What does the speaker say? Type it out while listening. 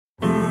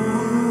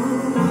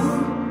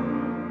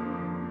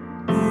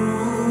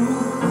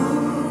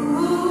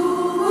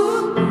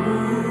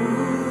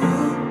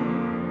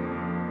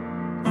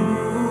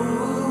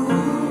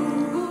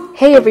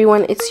Hey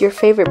everyone, it's your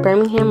favorite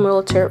Birmingham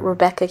realtor,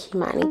 Rebecca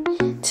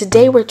Kimani.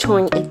 Today we're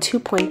touring a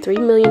 $2.3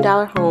 million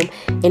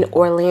home in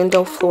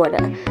Orlando,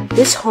 Florida.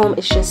 This home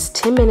is just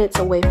 10 minutes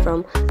away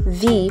from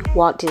the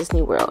Walt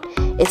Disney World.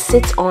 It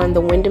sits on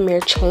the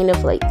Windermere Chain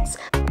of Lakes.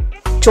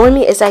 Join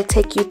me as I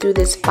take you through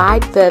this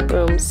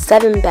 5-bedroom,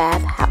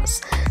 7-bath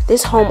house.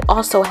 This home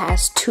also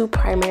has 2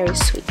 primary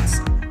suites.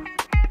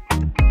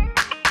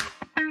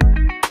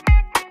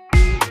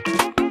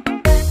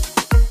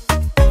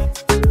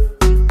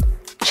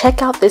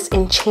 Check out this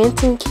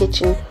enchanting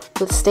kitchen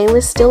with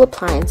stainless steel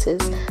appliances,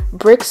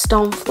 brick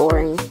stone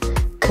flooring,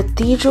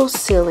 cathedral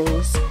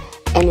ceilings,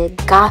 and a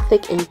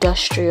Gothic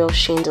industrial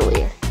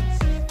chandelier.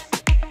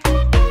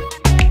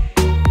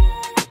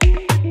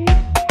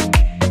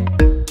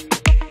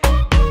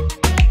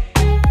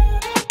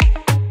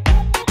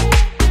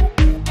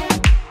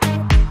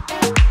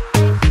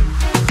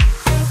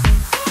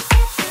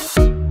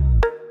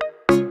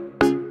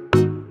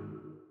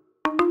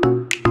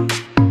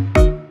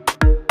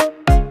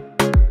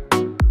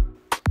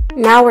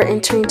 Now we're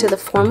entering to the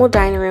formal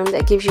dining room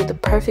that gives you the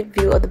perfect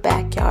view of the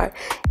backyard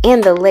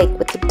and the lake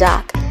with the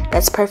dock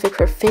that's perfect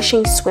for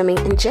fishing, swimming,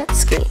 and jet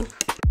skiing.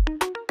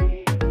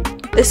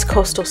 This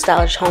coastal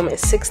stylish home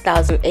is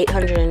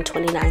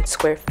 6,829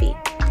 square feet.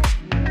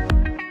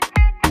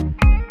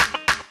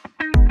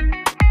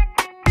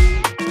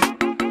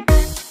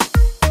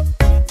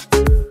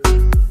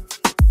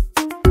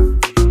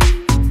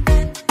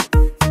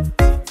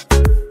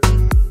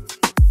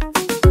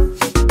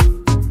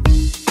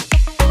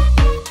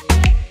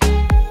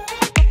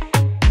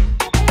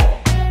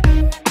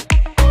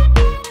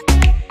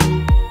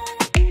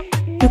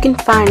 You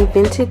can find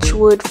vintage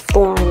wood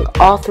flooring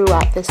all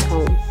throughout this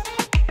home.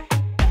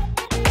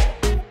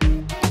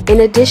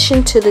 In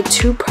addition to the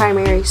 2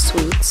 primary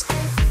suites,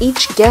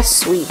 each guest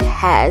suite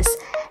has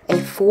a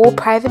full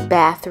private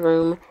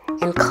bathroom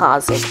and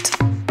closet.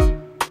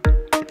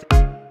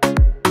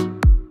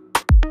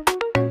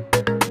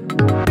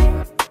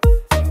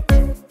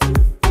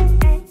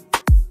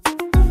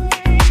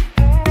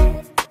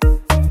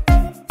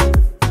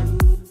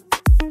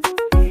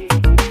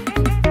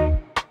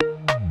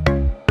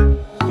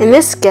 In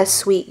this guest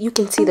suite, you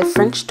can see the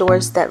French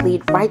doors that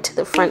lead right to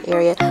the front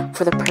area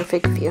for the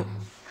perfect view.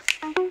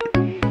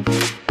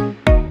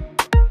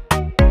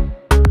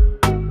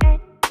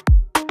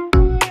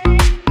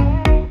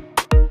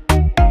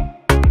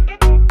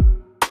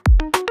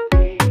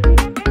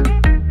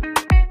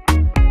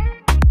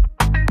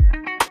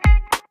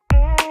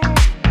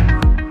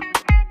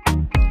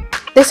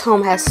 This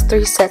home has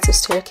 3 sets of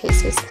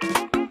staircases.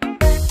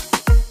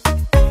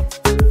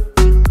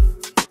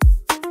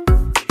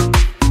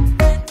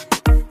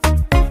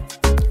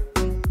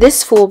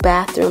 This full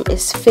bathroom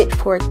is fit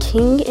for a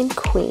king and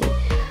queen.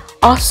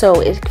 Also,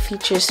 it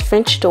features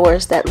French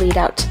doors that lead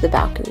out to the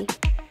balcony.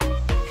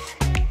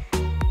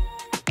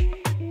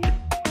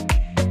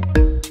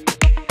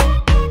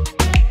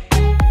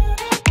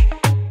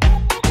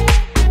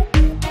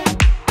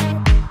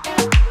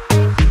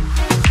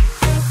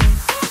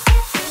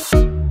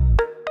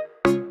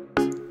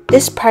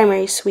 This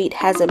primary suite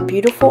has a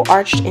beautiful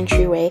arched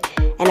entryway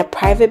and a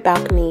private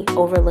balcony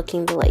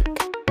overlooking the lake.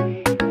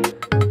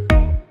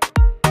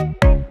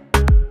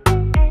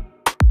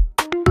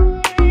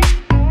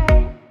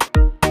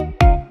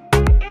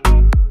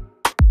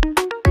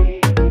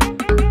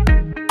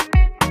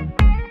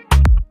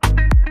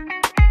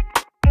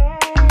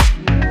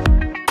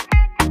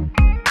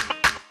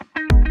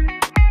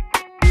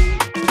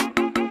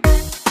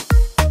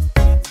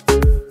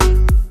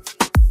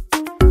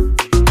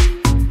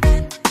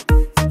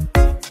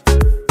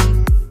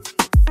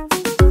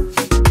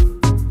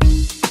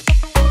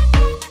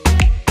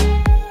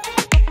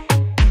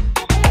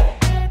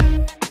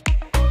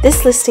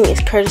 This listing is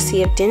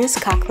courtesy of Dennis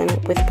Conklin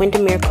with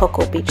Windermere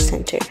Cocoa Beach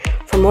Center.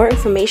 For more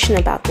information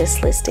about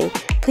this listing,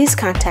 please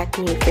contact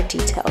me for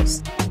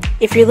details.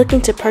 If you're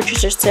looking to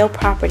purchase or sell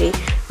property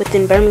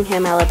within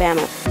Birmingham,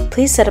 Alabama,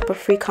 please set up a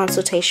free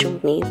consultation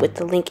with me with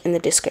the link in the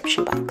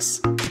description box.